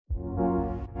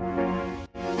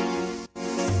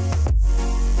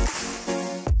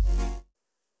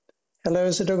Hello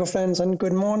Sudoku friends and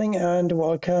good morning and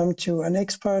welcome to an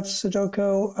expert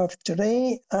Sudoku of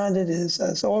today, and it is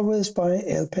as always by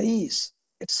País.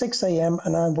 It's 6 a.m.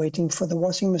 and I'm waiting for the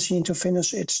washing machine to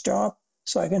finish its job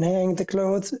so I can hang the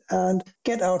clothes and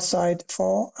get outside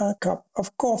for a cup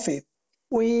of coffee.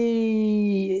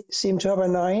 We seem to have a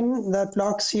 9 that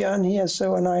blocks here and here,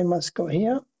 so a 9 must go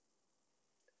here.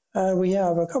 And we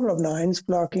have a couple of 9s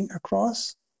blocking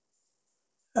across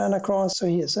and across, so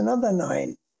here's another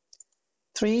 9.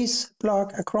 3s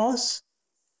block across.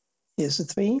 Here's a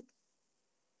 3.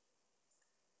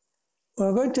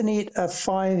 We're going to need a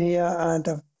 5 here and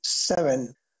a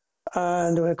 7.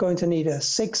 And we're going to need a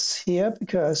 6 here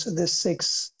because this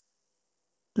 6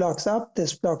 blocks up,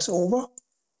 this blocks over.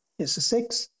 Here's a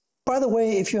 6. By the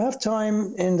way, if you have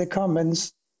time in the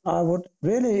comments, I would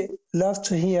really love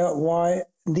to hear why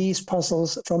these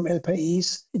puzzles from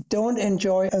País don't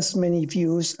enjoy as many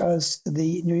views as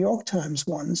the New York Times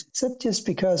ones. Is that just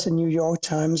because the New York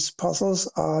Times puzzles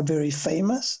are very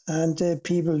famous and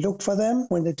people look for them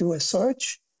when they do a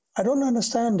search? I don't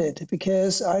understand it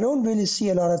because I don't really see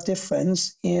a lot of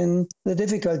difference in the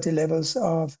difficulty levels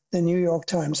of the New York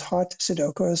Times hot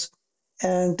Sudokus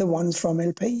and the ones from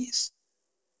País.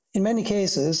 In many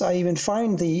cases, I even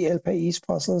find the País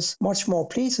puzzles much more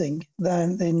pleasing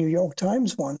than the New York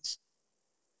Times ones.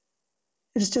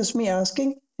 It's just me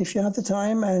asking. If you have the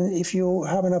time and if you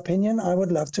have an opinion, I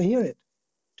would love to hear it.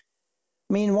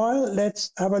 Meanwhile,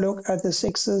 let's have a look at the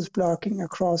 6s blocking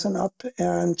across and up,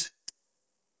 and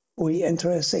we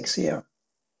enter a 6 here.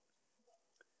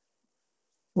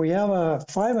 We have a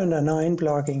 5 and a 9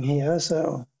 blocking here,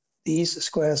 so these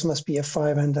squares must be a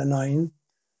 5 and a 9.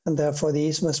 And therefore,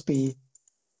 these must be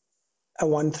a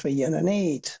 1, 3, and an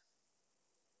 8.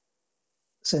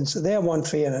 Since they're 1,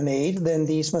 3, and an 8, then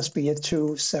these must be a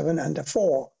 2, 7, and a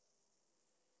 4.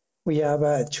 We have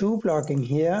a 2 blocking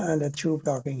here and a 2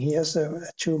 blocking here, so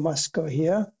a 2 must go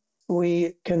here.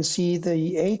 We can see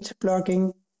the 8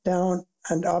 blocking down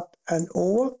and up and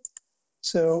over,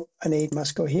 so an 8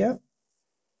 must go here.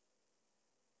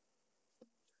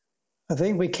 I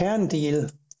think we can deal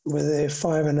with a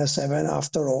 5 and a 7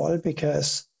 after all,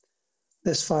 because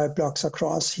this 5 blocks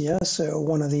across here, so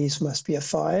one of these must be a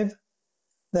 5.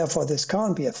 Therefore, this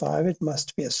can't be a 5, it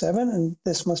must be a 7, and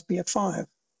this must be a 5.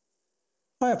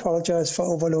 I apologize for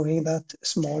overlooking that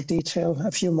small detail a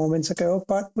few moments ago,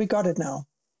 but we got it now.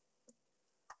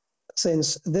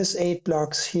 Since this 8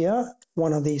 blocks here,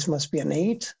 one of these must be an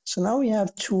 8. So now we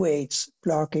have 2 8s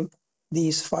blocking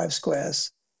these 5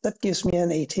 squares. That gives me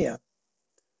an 8 here.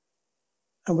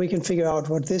 And we can figure out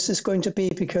what this is going to be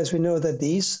because we know that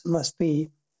these must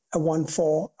be a 1,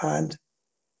 4, and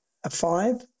a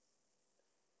 5.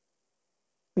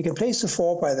 We can place the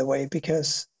 4, by the way,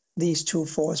 because these 2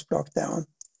 4s block down.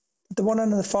 The 1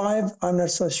 and the 5, I'm not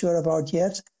so sure about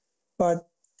yet, but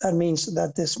that means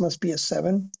that this must be a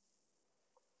 7.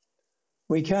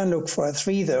 We can look for a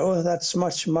 3, though. That's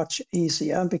much, much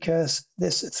easier because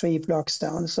this 3 blocks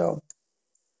down. So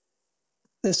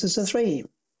this is a 3.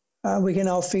 We can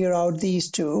now figure out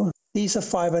these two. These are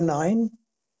 5 and 9.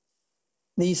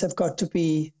 These have got to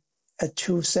be a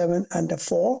 2, 7, and a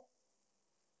 4.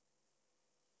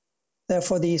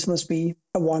 Therefore, these must be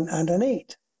a 1 and an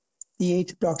 8. The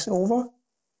 8 blocks over.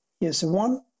 Here's a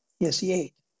 1. Here's the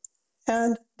 8.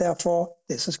 And therefore,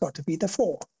 this has got to be the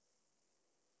 4.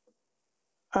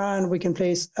 And we can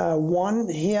place a 1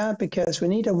 here because we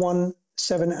need a 1,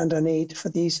 7, and an 8 for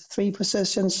these 3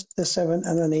 positions. The 7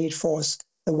 and an 8 force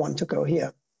the 1 to go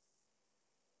here.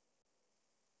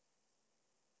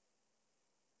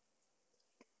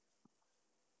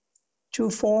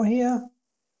 Two, 4 here,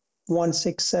 1,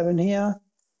 6, 7 here,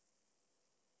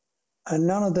 and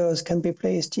none of those can be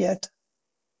placed yet.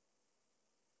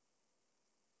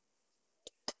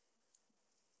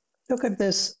 Look at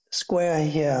this square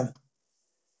here.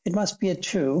 It must be a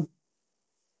 2.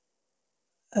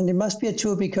 And it must be a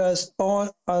 2 because all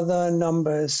other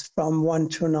numbers from 1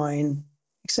 to 9,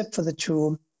 except for the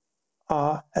 2,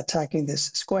 are attacking this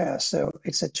square. So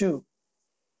it's a 2.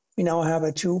 We now have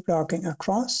a 2 blocking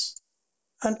across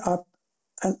and up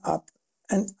and up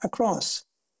and across.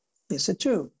 It's a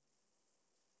 2.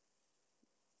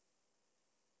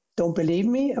 Don't believe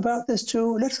me about this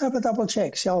 2? Let's have a double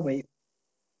check, shall we?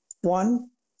 1,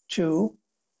 2,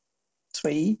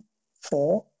 3,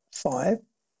 4, 5,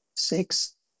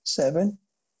 6, 7,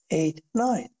 8,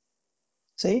 9.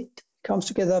 See, it comes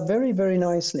together very, very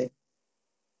nicely.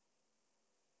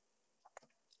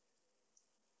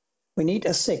 We need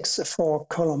a 6 for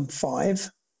column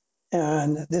 5,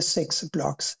 and this 6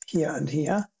 blocks here and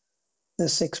here. The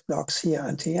 6 blocks here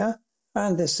and here,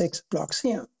 and the 6 blocks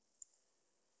here.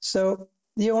 So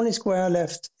The only square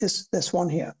left is this one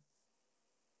here.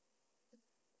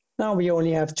 Now we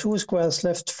only have 2 squares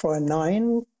left for a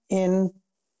 9 in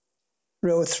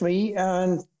row 3,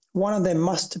 and one of them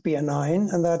must be a 9,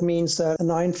 and that means that a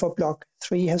 9 for block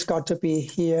 3 has got to be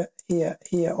here, here,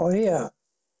 here, or here.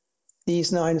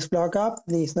 These 9s block up,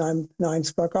 these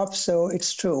 9s block up, so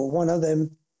it's true. One of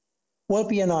them will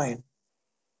be a 9.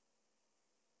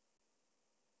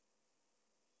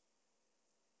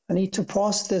 I need to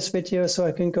pause this video so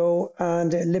I can go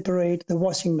and liberate the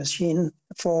washing machine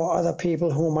for other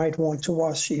people who might want to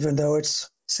wash, even though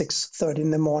it's 6:30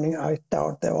 in the morning. I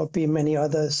doubt there will be many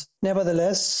others.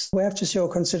 Nevertheless, we have to show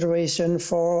consideration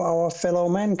for our fellow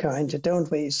mankind,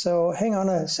 don't we? So hang on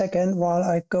a second while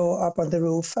I go up on the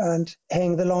roof and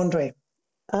hang the laundry.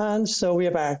 And so we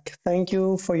are back. Thank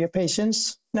you for your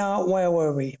patience. Now, where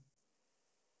were we?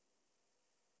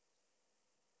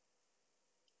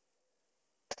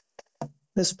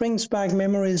 This brings back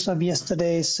memories of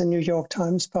yesterday's New York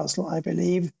Times puzzle, I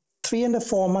believe. 3 and a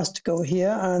 4 must go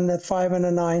here, and the 5 and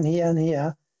a 9 here and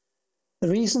here. The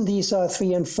reason these are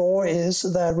 3 and 4 is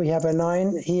that we have a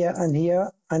 9 here,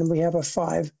 and we have a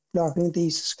 5 blocking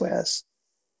these squares.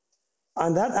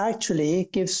 And that actually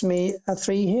gives me a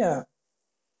 3 here.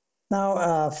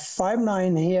 Now 5,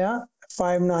 9 here,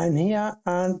 5, 9 here,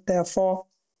 and therefore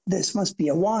this must be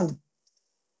a 1.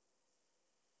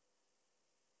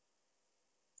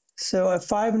 So a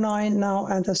 5, 9 now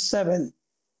and a 7.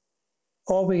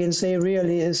 All we can say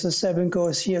really is a 7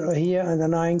 goes here or here, and a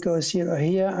 9 goes here or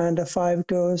here, and a 5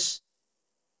 goes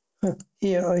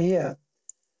here or here.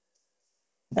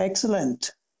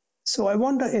 Excellent. So I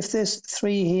wonder if this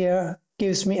 3 here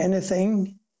gives me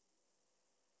anything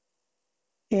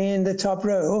in the top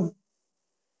row.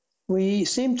 We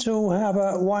seem to have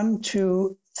a 1,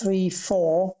 2, 3,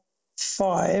 4,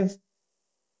 5,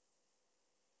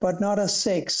 but not a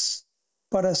 6,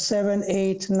 but a 7,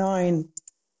 8, 9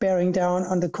 bearing down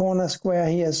on the corner square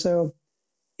here. So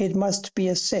it must be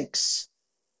a 6.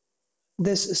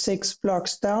 This 6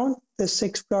 blocks down, this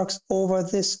 6 blocks over,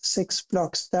 this 6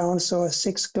 blocks down. So a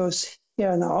 6 goes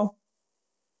here now.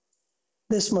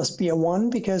 This must be a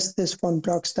 1 because this one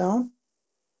blocks down.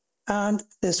 And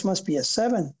this must be a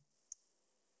 7.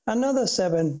 Another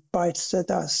 7 bites the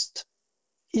dust.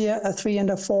 Here, a 3 and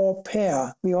a 4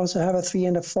 pair. We also have a 3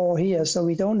 and a 4 here. So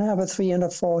we don't have a 3 and a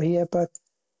 4 here, but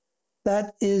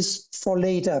that is for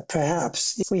later,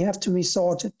 perhaps, if we have to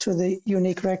resort to the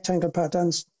unique rectangle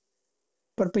patterns.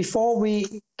 But before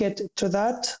we get to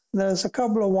that, there's a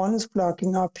couple of 1s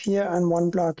blocking up here and 1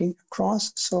 blocking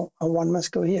across. So a 1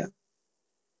 must go here.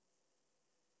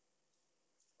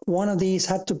 One of these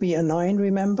had to be a 9,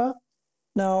 remember?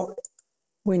 Now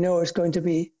we know it's going to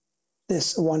be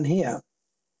this 1 here.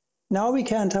 Now we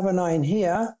can't have a 9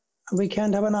 here, and we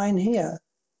can't have a 9 here.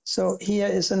 So here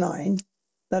is a 9.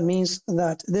 That means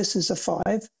that this is a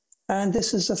 5, and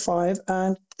this is a 5,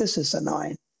 and this is a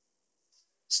 9.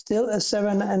 Still a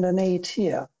 7 and an 8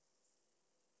 here.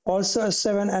 Also a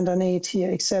 7 and an 8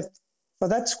 here, except for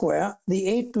that square, the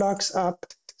 8 blocks up.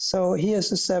 So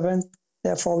here's a 7,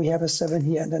 therefore we have a 7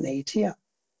 here and an 8 here.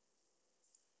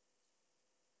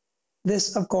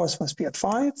 This, of course, must be a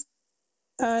 5,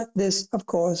 and this, of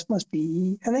course, must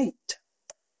be an 8.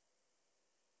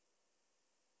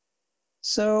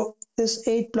 So this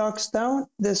 8 blocks down,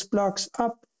 this blocks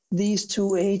up, these two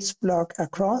 8s block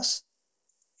across,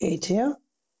 8 here.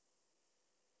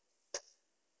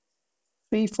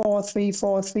 3, 4, 3,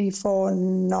 4, 3, 4,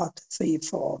 not 3,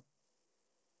 4.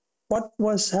 What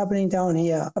was happening down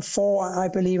here? A 4, I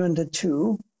believe, and a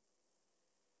 2.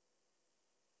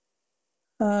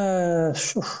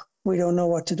 We don't know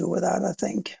what to do with that, I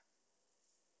think.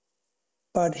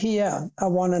 But here, a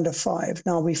 1 and a 5.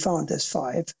 Now we found this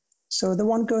 5. So the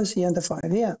 1 goes here and the 5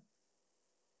 here.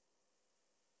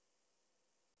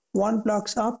 1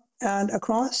 blocks up and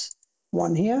across,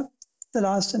 1 here. The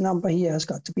last number here has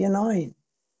got to be a 9.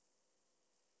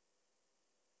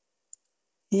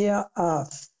 Here are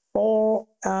 4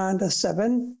 and a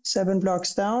 7. 7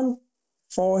 blocks down,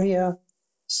 4 here,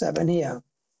 7 here.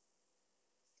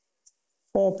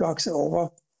 4 blocks over,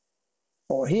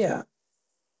 4 here.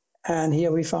 And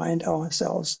here we find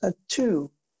ourselves a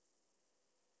 2.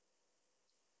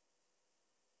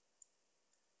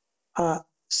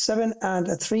 7 and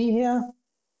a 3 here.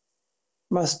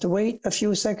 Must wait a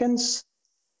few seconds.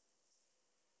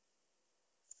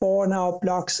 4 now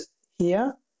blocks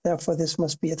here. Therefore, this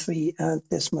must be a 3, and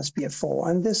this must be a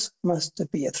 4, and this must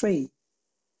be a 3.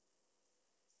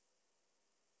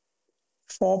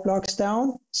 4 blocks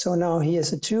down, so now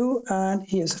here's a 2, and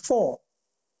here's a 4.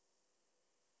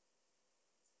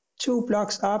 2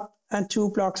 blocks up and 2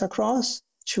 blocks across,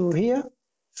 2 here,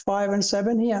 5 and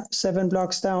 7 here, 7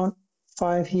 blocks down,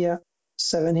 5 here,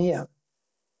 7 here.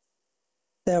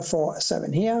 Therefore, a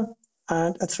 7 here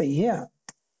and a 3 here.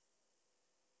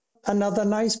 Another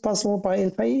nice puzzle by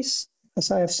El País. As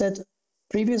I have said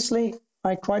previously,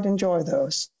 I quite enjoy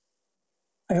those.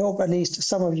 I hope at least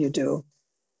some of you do.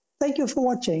 Thank you for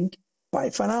watching. Bye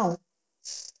for now.